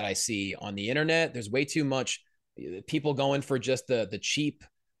much of that I see on the internet. There's way too much people going for just the cheap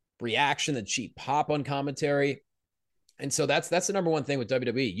reaction, the cheap pop on commentary. And so that's the number one thing with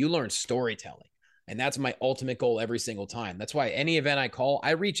WWE. You learn storytelling. And that's my ultimate goal every single time. That's why any event I call,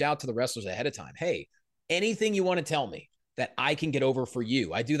 I reach out to the wrestlers ahead of time. Hey, anything you want to tell me that I can get over for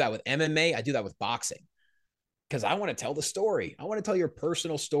you. I do that with MMA. I do that with boxing, because I want to tell the story. I want to tell your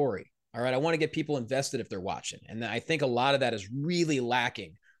personal story. All right. I want to get people invested if they're watching. And I think a lot of that is really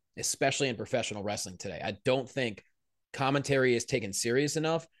lacking, especially in professional wrestling today. I don't think commentary is taken serious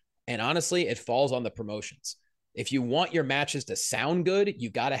enough. And honestly, it falls on the promotions. If you want your matches to sound good, you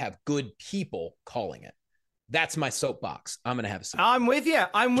got to have good people calling it. That's my soapbox. I'm going to have a seat. I'm with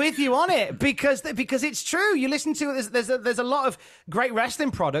you on it, because it's true. You listen to it. There's a lot of great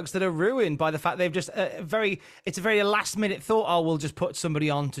wrestling products that are ruined by the fact they've just it's a very last minute thought. Oh, we'll just put somebody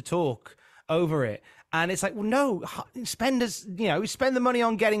on to talk over it. And it's like, well, no, spend the money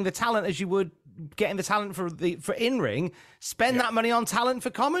on getting the talent as you would getting the talent for in-ring. Spend that money on talent for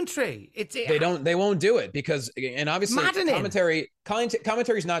commentary. They won't do it because, and obviously maddening.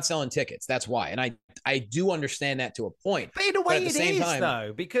 Commentary is not selling tickets. That's why. And I do understand that to a point. But in a way it is,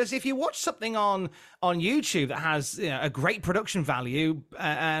 though, because if you watch something on YouTube that has a great production value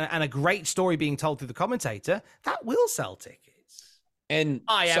and a great story being told through the commentator, that will sell tickets. And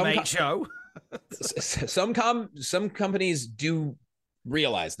IMHO. Some companies do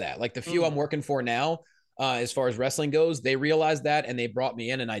realize that, like the few I'm working for now, as far as wrestling goes, they realize that and they brought me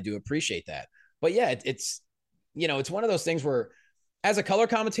in, and I do appreciate that. But yeah, it's one of those things where as a color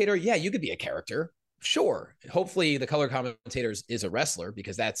commentator, yeah, you could be a character. Sure. Hopefully the color commentator is a wrestler,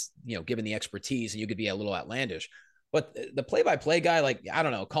 because that's, given the expertise, and you could be a little outlandish. But the play-by-play guy, like, I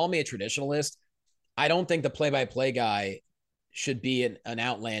don't know, call me a traditionalist. I don't think the play-by-play guy should be an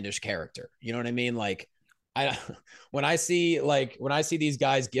outlandish character. You know what I mean? Like, I when I see these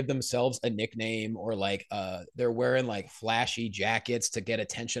guys give themselves a nickname or like they're wearing like flashy jackets to get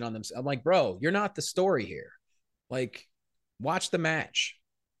attention on them, I'm like, bro, you're not the story here. Like, watch the match.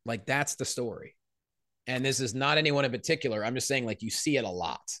 Like, that's the story. And this is not anyone in particular. I'm just saying, like, you see it a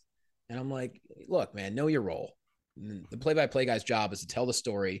lot. And I'm like, look, man, know your role. The play-by-play guy's job is to tell the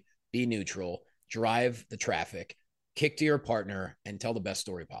story, be neutral, drive the traffic, kick to your partner, and tell the best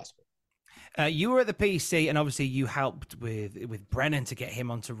story possible. You were at the PC, and obviously you helped with Brennan to get him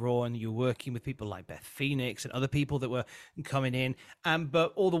onto Raw, and you were working with people like Beth Phoenix and other people that were coming in.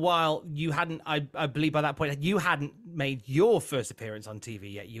 But all the while, you hadn't, I believe by that point, you hadn't made your first appearance on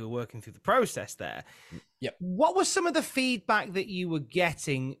TV yet. You were working through the process there. Yep. What was some of the feedback that you were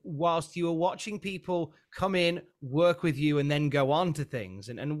getting whilst you were watching people come in, work with you, and then go on to things?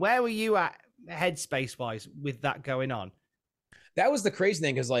 And where were you at headspace-wise with that going on? That was the crazy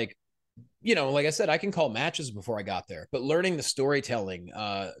thing, because, like, you know, like I said, I can call matches before I got there, but learning the storytelling,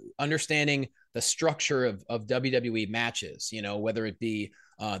 understanding the structure of WWE matches, you know, whether it be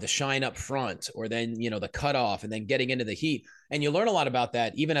the shine up front or then, you know, the cutoff and then getting into the heat. And you learn a lot about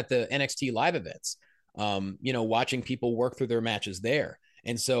that even at the NXT live events, you know, watching people work through their matches there.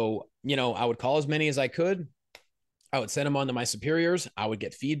 And so, you know, I would call as many as I could. I would send them on to my superiors. I would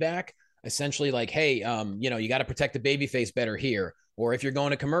get feedback, essentially like, hey, you know, you got to protect the babyface better here. Or if you're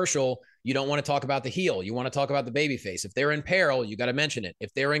going to commercial, you don't want to talk about the heel. You want to talk about the babyface. If they're in peril, you got to mention it.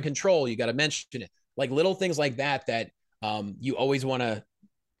 If they're in control, you got to mention it. Like little things like that, you always want to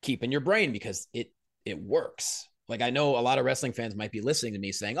keep in your brain because it works. Like I know a lot of wrestling fans might be listening to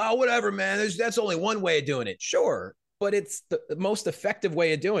me saying, oh, whatever, man, that's only one way of doing it. Sure, but it's the most effective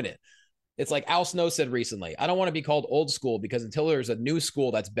way of doing it. It's like Al Snow said recently, I don't want to be called old school because until there's a new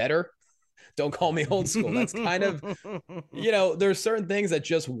school that's better, don't call me old school. That's kind of, you know, there's certain things that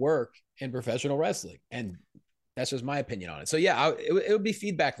just work in professional wrestling. And that's just my opinion on it. So yeah, it would be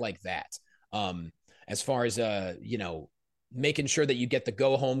feedback like that. As far as, you know, making sure that you get the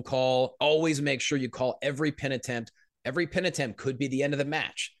go home call, always make sure you call every pin attempt. Every pin attempt could be the end of the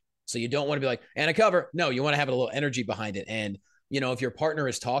match. So you don't want to be like, and a cover. No, you want to have a little energy behind it. And, you know, if your partner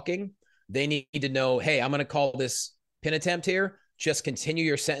is talking, they need to know, hey, I'm going to call this pin attempt here. Just continue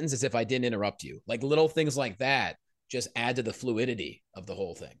your sentence as if I didn't interrupt you. Like little things like that just add to the fluidity of the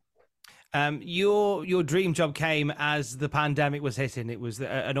whole thing. Your dream job came as the pandemic was hitting. It was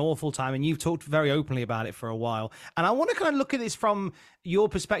an awful time, and you've talked very openly about it for a while. And I want to kind of look at this from your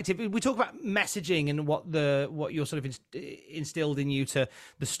perspective. We talk about messaging and what you're sort of instilled in you to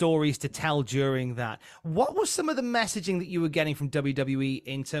the stories to tell during that. What was some of the messaging that you were getting from WWE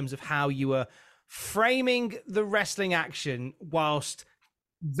in terms of how you were framing the wrestling action whilst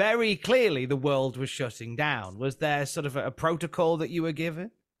very clearly the world was shutting down? Was there sort of a protocol that you were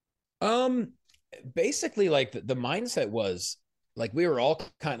given? Basically, like the mindset was like we were all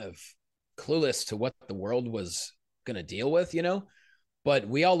kind of clueless to what the world was going to deal with, you know, but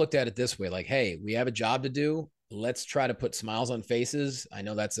we all looked at it this way, like, hey, we have a job to do. Let's try to put smiles on faces. I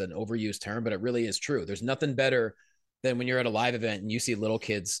know that's an overused term, but it really is true. There's nothing better than when you're at a live event and you see little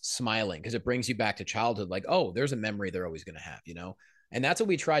kids smiling because it brings you back to childhood. Like, oh, there's a memory they're always going to have, you know? And that's what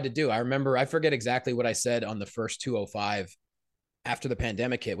we tried to do. I remember, I forget exactly what I said on the first 205 after the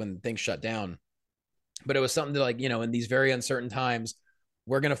pandemic hit when things shut down, but it was something that, like, you know, in these very uncertain times,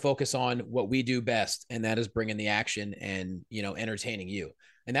 we're going to focus on what we do best. And that is bringing the action and, you know, entertaining you.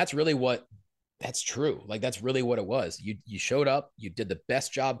 And that's really that's true. Like, that's really what it was. You showed up, you did the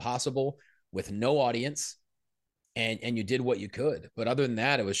best job possible with no audience, and you did what you could. But other than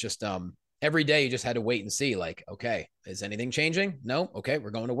that, it was just every day you just had to wait and see, like, okay, is anything changing? No. Okay, we're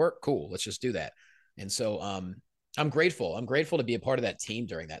going to work. Cool. Let's just do that. And so I'm grateful. I'm grateful to be a part of that team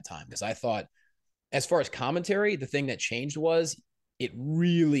during that time, because I thought, as far as commentary, the thing that changed was it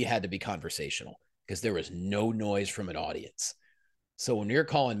really had to be conversational because there was no noise from an audience. So when you're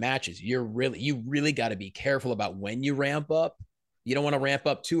calling matches, you really got to be careful about when you ramp up. You don't want to ramp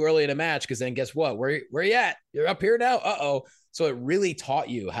up too early in a match because then guess what? Where you at? You're up here now? Uh-oh. So it really taught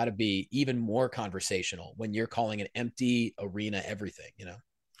you how to be even more conversational when you're calling an empty arena everything, you know?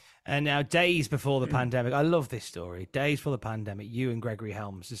 And now, days before the pandemic, I love this story. Days before the pandemic, you and Gregory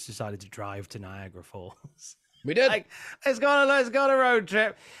Helms just decided to drive to Niagara Falls. We did. Like, let's go on a road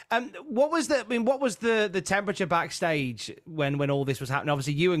trip. What was the temperature backstage when all this was happening?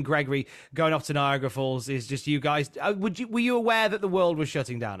 Obviously, you and Gregory going off to Niagara Falls is just you guys. Were you aware that the world was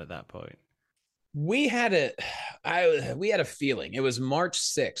shutting down at that point? We had a feeling. It was March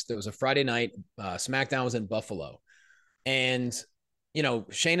 6th. It was a Friday night. SmackDown was in Buffalo, and you know,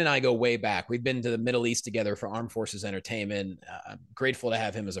 Shane and I go way back. We've been to the Middle East together for Armed Forces Entertainment. I'm grateful to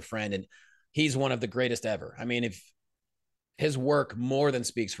have him as a friend. And he's one of the greatest ever. I mean, if his work more than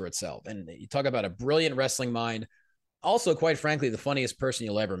speaks for itself. And you talk about a brilliant wrestling mind. Also, quite frankly, the funniest person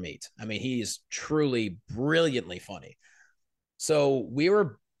you'll ever meet. I mean, he's truly brilliantly funny. So we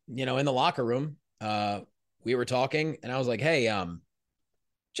were, in the locker room, we were talking, and I was like, hey,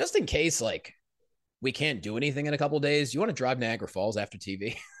 just in case, like, we can't do anything in a couple of days, you want to drive Niagara Falls after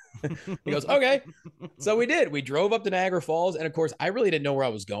TV? He goes, okay. So we did. We drove up to Niagara Falls. And of course, I really didn't know where I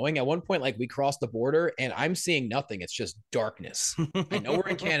was going. At one point, like, we crossed the border and I'm seeing nothing. It's just darkness. I know we're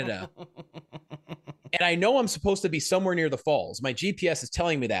in Canada. And I know I'm supposed to be somewhere near the falls. My GPS is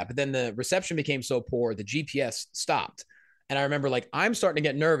telling me that. But then the reception became so poor, the GPS stopped. And I remember, like, I'm starting to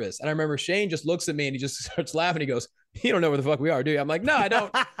get nervous. And I remember Shane just looks at me and he just starts laughing. He goes, you don't know where the fuck we are, do you? I'm like, no, I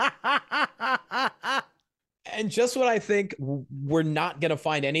don't. And just when I think we're not going to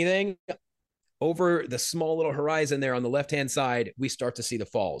find anything, over the small little horizon there on the left-hand side, we start to see the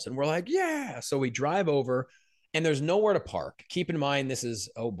falls. And we're like, yeah. So we drive over and there's nowhere to park. Keep in mind, this is,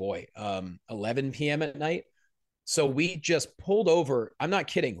 11 p.m. at night. So we just pulled over, I'm not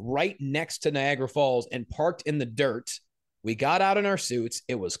kidding, right next to Niagara Falls and parked in the dirt. We got out in our suits.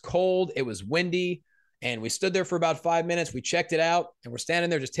 It was cold. It was windy. And we stood there for about 5 minutes. We checked it out and we're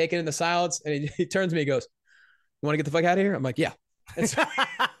standing there just taking in the silence. And he turns to me and goes, you want to get the fuck out of here? I'm like, yeah. So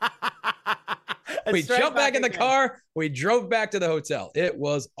we jumped back in the car. We drove back to the hotel. It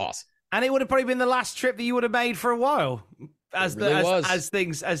was awesome. And it would have probably been the last trip that you would have made for a while as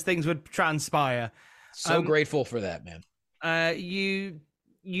things would transpire. So grateful for that, man.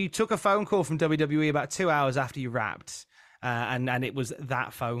 You took a phone call from WWE about 2 hours after you wrapped, and it was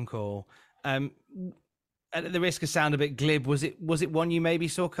that phone call. At the risk of sound a bit glib, was it one you maybe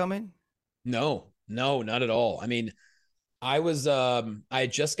saw coming? No, not at all. I mean, I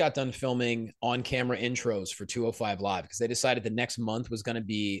just got done filming on-camera intros for 205 Live because they decided the next month was going to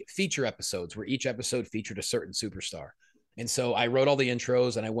be feature episodes where each episode featured a certain superstar. And so I wrote all the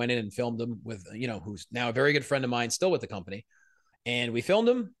intros and I went in and filmed them with, who's now a very good friend of mine, still with the company. And we filmed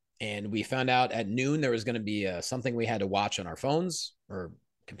them and we found out at noon there was going to be something we had to watch on our phones or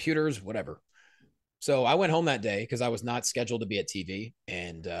computers, whatever. So I went home that day because I was not scheduled to be at TV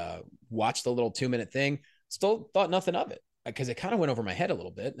and watched the little 2-minute thing. Still thought nothing of it because it kind of went over my head a little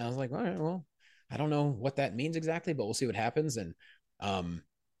bit. And I was like, all right, well, I don't know what that means exactly, but we'll see what happens. And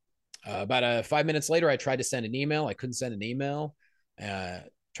about 5 minutes later, I tried to send an email. I couldn't send an email.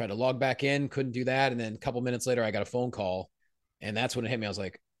 Tried to log back in, couldn't do that. And then a couple minutes later, I got a phone call. And that's when it hit me. I was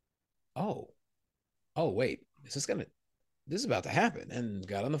like, oh, wait, this is about to happen. And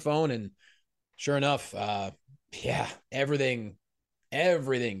got on the phone and sure enough, everything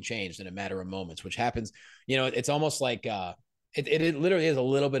changed in a matter of moments, which happens, it's almost like it literally is a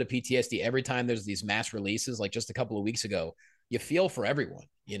little bit of PTSD. Every time there's these mass releases, like just a couple of weeks ago, you feel for everyone,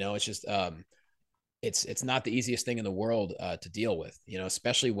 it's just, it's not the easiest thing in the world to deal with,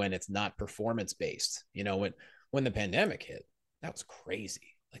 especially when it's not performance based, when the pandemic hit, that was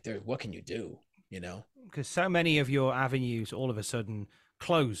crazy. Like what can you do, Because so many of your avenues all of a sudden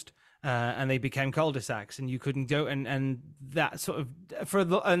closed. And they became cul-de-sacs, and you couldn't go. And that sort of for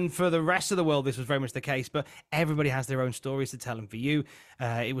the rest of the world, this was very much the case. But everybody has their own stories to tell, and for you,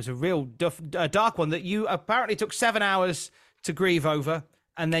 it was a real dark one that you apparently took 7 hours to grieve over,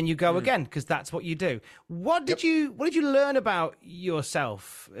 and then you go again because that's what you do. What did you learn about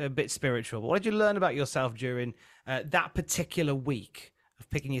yourself? A bit spiritual. But what did you learn about yourself during that particular week of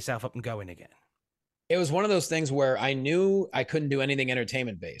picking yourself up and going again? It was one of those things where I knew I couldn't do anything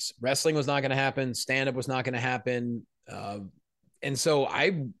entertainment based. Wrestling was not going to happen. Stand-up was not going to happen. And so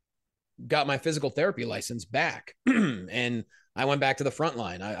I got my physical therapy license back and I went back to the front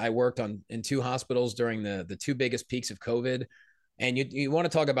line. I worked in 2 hospitals during the 2 biggest peaks of COVID. And you want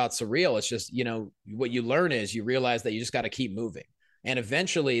to talk about surreal. It's just, what you learn is you realize that you just got to keep moving. And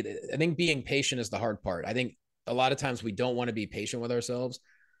eventually, I think being patient is the hard part. I think a lot of times we don't want to be patient with ourselves.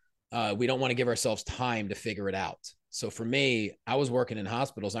 We don't want to give ourselves time to figure it out. So for me, I was working in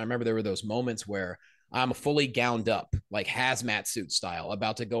hospitals. I remember there were those moments where I'm fully gowned up, like hazmat suit style,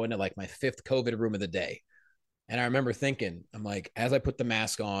 about to go into like my 5th COVID room of the day. And I remember thinking, I'm like, as I put the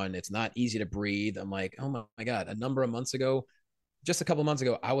mask on, it's not easy to breathe. I'm like, oh my God, just a couple of months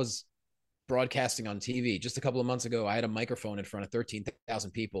ago, I was broadcasting on TV. Just a couple of months ago, I had a microphone in front of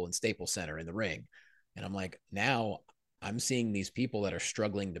 13,000 people in Staples Center in the ring. And I'm like, now I'm seeing these people that are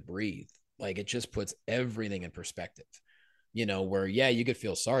struggling to breathe. Like it just puts everything in perspective, where, you could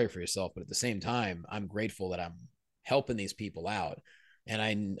feel sorry for yourself, but at the same time, I'm grateful that I'm helping these people out.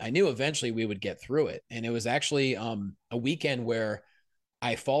 And I knew eventually we would get through it. And it was actually a weekend where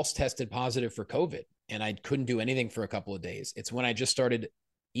I false tested positive for COVID and I couldn't do anything for a couple of days. It's when I just started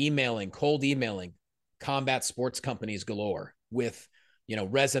cold emailing combat sports companies galore with,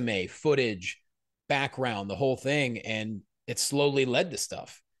 resume, footage, background, the whole thing. And it slowly led to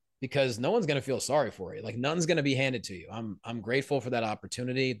stuff because no one's going to feel sorry for you. Like none's going to be handed to you. I'm grateful for that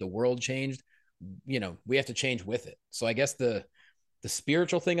opportunity. The world changed, we have to change with it. So I guess the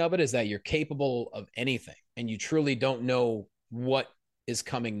spiritual thing of it is that you're capable of anything and you truly don't know what is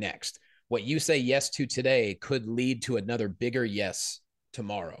coming next. What you say yes to today could lead to another bigger yes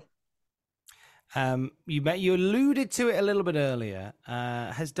tomorrow. You alluded to it a little bit earlier.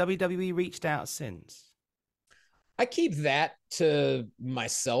 Has WWE reached out since? I keep that to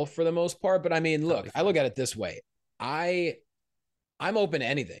myself for the most part, but I mean, look, I look at it this way. I'm open to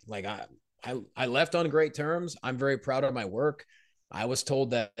anything. Like I left on great terms. I'm very proud of my work. I was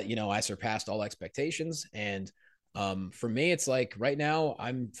told that, I surpassed all expectations. And for me, it's like right now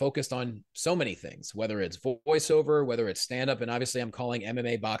I'm focused on so many things, whether it's voiceover, whether it's stand-up. And obviously I'm calling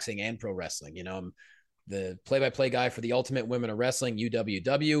MMA, boxing, and pro wrestling. I'm the play-by-play guy for the Ultimate Women of Wrestling,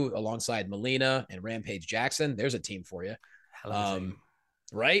 UWW, alongside Melina and Rampage Jackson. There's a team for you.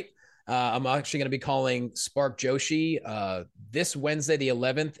 Right? I'm actually going to be calling Spark Joshi this Wednesday, the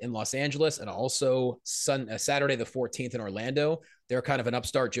 11th in Los Angeles, and also Saturday, the 14th in Orlando. They're kind of an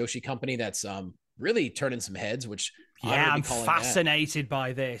upstart Joshi company that's really turning some heads, which I'm fascinated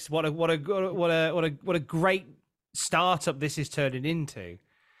by this. What a great startup this is turning into.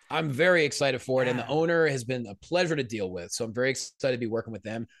 I'm very excited for it. And the owner has been a pleasure to deal with. So I'm very excited to be working with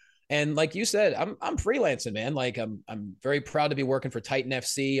them. And like you said, I'm freelancing, man. Like I'm very proud to be working for Titan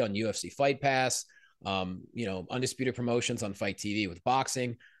FC on UFC Fight Pass, Undisputed Promotions on Fight TV with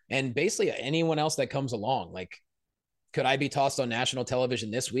boxing, and basically anyone else that comes along. Like, could I be tossed on national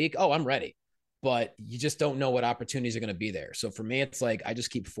television this week? Oh, I'm ready. But you just don't know what opportunities are going to be there. So for me, it's like I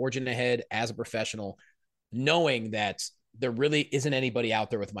just keep forging ahead as a professional, knowing that there really isn't anybody out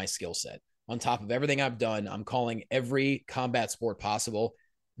there with my skill set. On top of everything I've done, I'm calling every combat sport possible.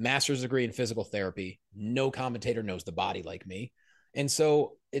 Master's degree in physical therapy. No commentator knows the body like me. And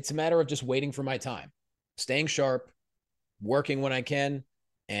so it's a matter of just waiting for my time, staying sharp, working when I can.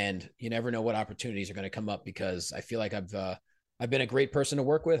 And you never know what opportunities are going to come up because I feel like I've been a great person to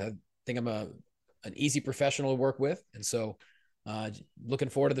work with. I think I'm an easy professional to work with. And so looking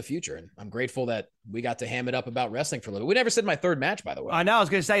forward to the future. And I'm grateful that we got to ham it up about wrestling for a little. We never said my third match, by the way. I know. I was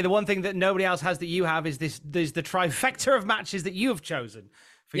going to say the one thing that nobody else has that you have is there's the trifecta of matches that you have chosen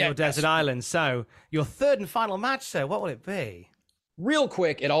for your desert island. So your third and final match, sir, what will it be? Real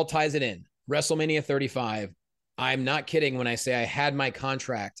quick, it all ties it in. WrestleMania 35. I'm not kidding when I say I had my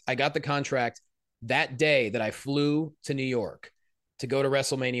contract. I got the contract that day that I flew to New York to go to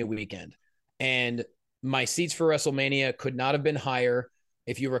WrestleMania weekend. And my seats for WrestleMania could not have been higher.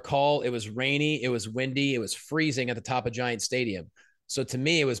 If you recall, it was rainy, it was windy, it was freezing at the top of Giant Stadium. So to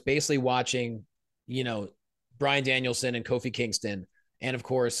me, it was basically watching, Bryan Danielson and Kofi Kingston, and of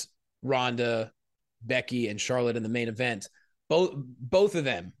course, Ronda, Becky, and Charlotte in the main event. Both of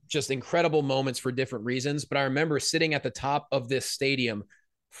them, just incredible moments for different reasons. But I remember sitting at the top of this stadium,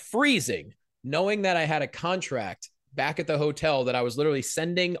 freezing, knowing that I had a contract back at the hotel that I was literally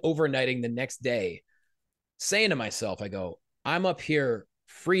overnighting the next day, saying to myself, I go, I'm up here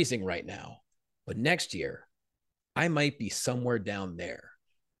freezing right now, but next year I might be somewhere down there.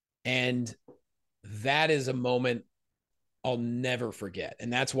 And that is a moment I'll never forget.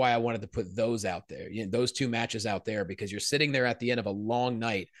 And that's why I wanted to put those out there, those two matches out there, because you're sitting there at the end of a long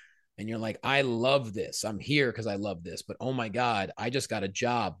night and you're like, I love this. I'm here because I love this. But oh my God, I just got a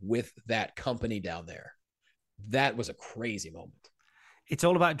job with that company down there. That was a crazy moment. It's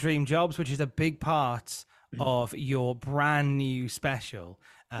all about dream jobs, which is a big part of your brand new special,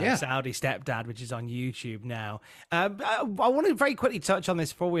 Saudi Stepdad, which is on YouTube now. I want to very quickly touch on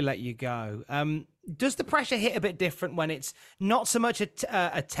this before we let you go. Does the pressure hit a bit different when it's not so much a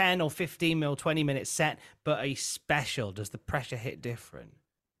 10 or 15 or 20-minute set, but a special? Does the pressure hit different?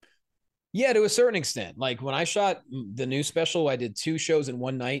 Yeah, to a certain extent. Like when I shot the new special, I did 2 shows in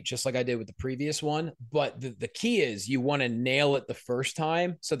one night, just like I did with the previous one. But the key is you want to nail it the first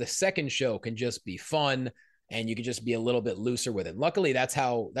time. So the second show can just be fun and you can just be a little bit looser with it. Luckily, that's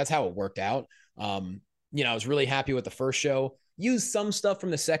how it worked out. I was really happy with the first show. Used some stuff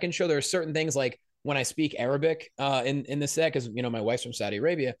from the second show. There are certain things like when I speak Arabic in the set, because, my wife's from Saudi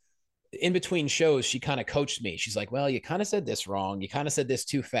Arabia. In between shows, she kind of coached me. She's like, well, you kind of said this wrong. You kind of said this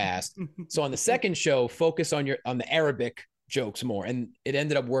too fast. So on the second show, focus on the Arabic jokes more. And it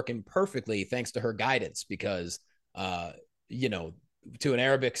ended up working perfectly thanks to her guidance because, to an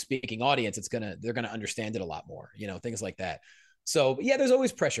Arabic speaking audience, they're going to understand it a lot more, things like that. So yeah, there's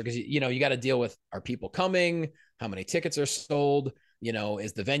always pressure because, you got to deal with, are people coming? How many tickets are sold?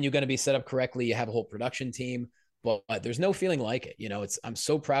 Is the venue going to be set up correctly? You have a whole production team, but there's no feeling like it. I'm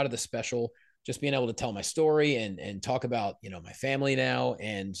so proud of the special, just being able to tell my story and talk about, my family now.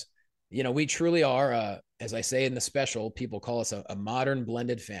 And, we truly are, as I say in the special, people call us a modern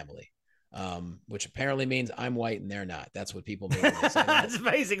blended family, which apparently means I'm white and they're not. That's what people mean. That's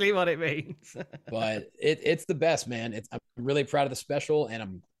basically what it means. But it's the best, man. I'm really proud of the special, and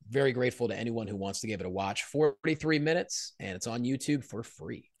I'm very grateful to anyone who wants to give it a watch. 43 minutes, and it's on YouTube for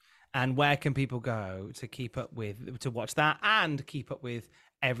free. And where can people go to watch that and keep up with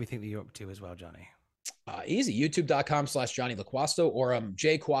everything that you're up to as well, Johnny? Easy. YouTube.com/Johnny LOQUASTO, or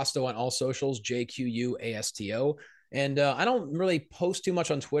J Quasto on all socials, JQUASTO. And I don't really post too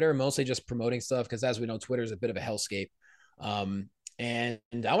much on Twitter, mostly just promoting stuff, because as we know, Twitter is a bit of a hellscape. And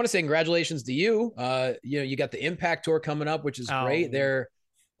I want to say congratulations to you. You got the Impact Tour coming up, which is great. They're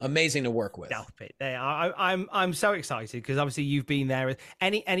amazing to work with. Stop it. They are. I'm so excited because obviously you've been there.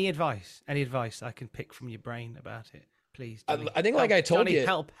 Any advice I can pick from your brain about it, please? I think, like I told Johnny, you,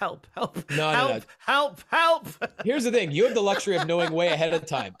 help. No. Help. Here's the thing: you have the luxury of knowing way ahead of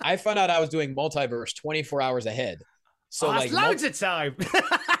time. I found out I was doing Multiverse 24 hours ahead. So that's loads of time.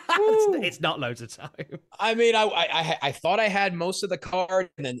 It's not loads of time. I mean, I thought I had most of the card,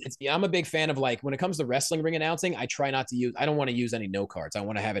 and then I'm a big fan of, like, when it comes to wrestling ring announcing, I don't want to use any no cards. I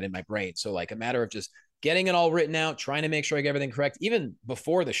want to have it in my brain. So, like, a matter of just getting it all written out, trying to make sure I get everything correct. Even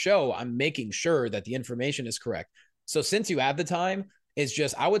before the show, I'm making sure that the information is correct. So since you have the time,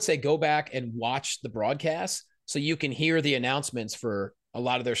 I would say go back and watch the broadcast so you can hear the announcements for a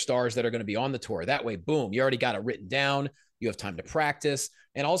lot of their stars that are going to be on the tour. That way, boom, you already got it written down. You have time to practice,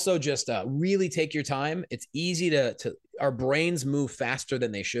 and also just really take your time. It's easy to our brains move faster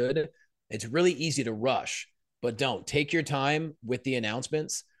than they should. It's really easy to rush, but don't. Take your time with the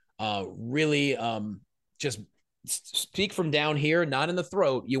announcements. Really just speak from down here, not in the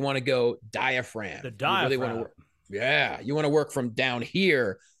throat. You want to go diaphragm. The diaphragm. You really want to you want to work from down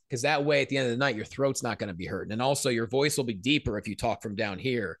here, because that way at the end of the night, your throat's not going to be hurting. And also your voice will be deeper if you talk from down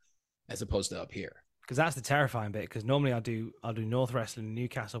here as opposed to up here. Because that's the terrifying bit, because normally I'll do North Wrestling in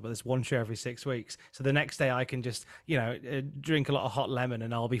Newcastle, but there's one show every 6 weeks. So the next day I can just, drink a lot of hot lemon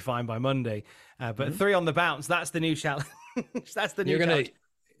and I'll be fine by Monday. But 3 on the bounce, that's the new challenge. That's the new challenge.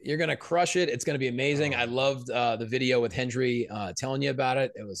 You're going to crush it. It's going to be amazing. I loved the video with Hendry telling you about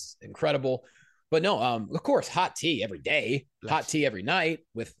it. It was incredible. But no, of course, hot tea every day, hot tea every night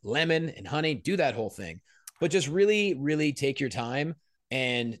with lemon and honey. Do that whole thing. But just really, really take your time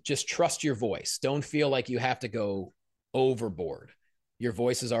and just trust your voice. Don't feel like you have to go overboard. Your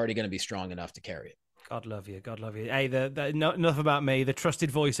voice is already going to be strong enough to carry it. God love you. God love you. Hey, enough about me, the trusted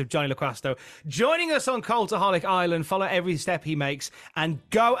voice of Johnny LOQUASTO, joining us on Cultaholic Island. Follow every step he makes and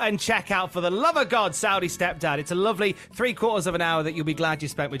go and check out, for the love of God, Saudi Stepdad. It's a lovely 3/4 of an hour that you'll be glad you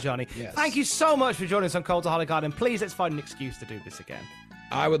spent with Johnny. Yes. Thank you so much for joining us on Cultaholic Island. Please, let's find an excuse to do this again.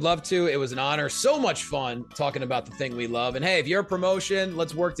 I would love to. It was an honor. So much fun talking about the thing we love. And hey, if you're a promotion,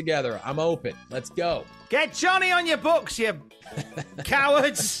 let's work together. I'm open. Let's go. Get Johnny on your books, you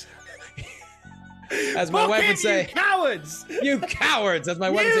cowards. As my wife would say, you cowards. You cowards. As my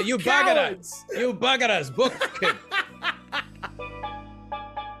wife would say, you buggered us. You buggered us. Book it.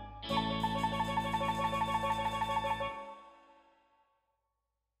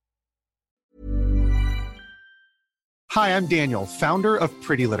 Hi, I'm Daniel, founder of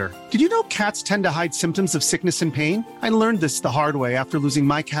Pretty Litter. Did you know cats tend to hide symptoms of sickness and pain? I learned this the hard way after losing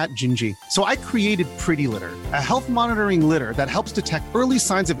my cat, Gingy. So I created Pretty Litter, a health monitoring litter that helps detect early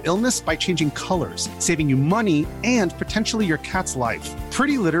signs of illness by changing colors, saving you money and potentially your cat's life.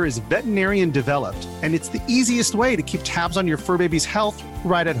 Pretty Litter is veterinarian developed, and it's the easiest way to keep tabs on your fur baby's health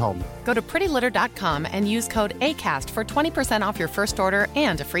right at home. Go to prettylitter.com and use code ACAST for 20% off your first order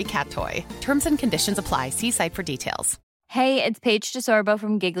and a free cat toy. Terms and conditions apply. See site for details. Hey, it's Paige DeSorbo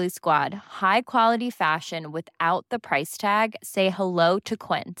from Giggly Squad. High quality fashion without the price tag. Say hello to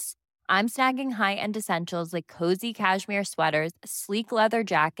Quince. I'm snagging high-end essentials like cozy cashmere sweaters, sleek leather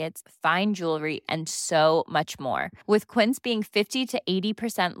jackets, fine jewelry, and so much more. With Quince being 50 to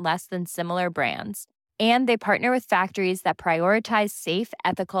 80% less than similar brands. And they partner with factories that prioritize safe,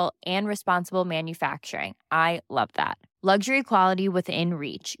 ethical, and responsible manufacturing. I love that. Luxury quality within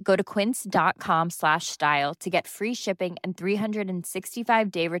reach. Go to quince.com/style to get free shipping and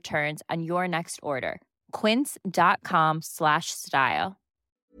 365-day returns on your next order. Quince.com/style.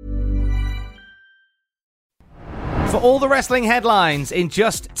 For all the wrestling headlines in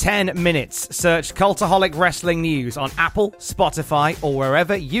just 10 minutes, search Cultaholic Wrestling News on Apple, Spotify, or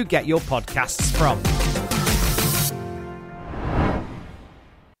wherever you get your podcasts from.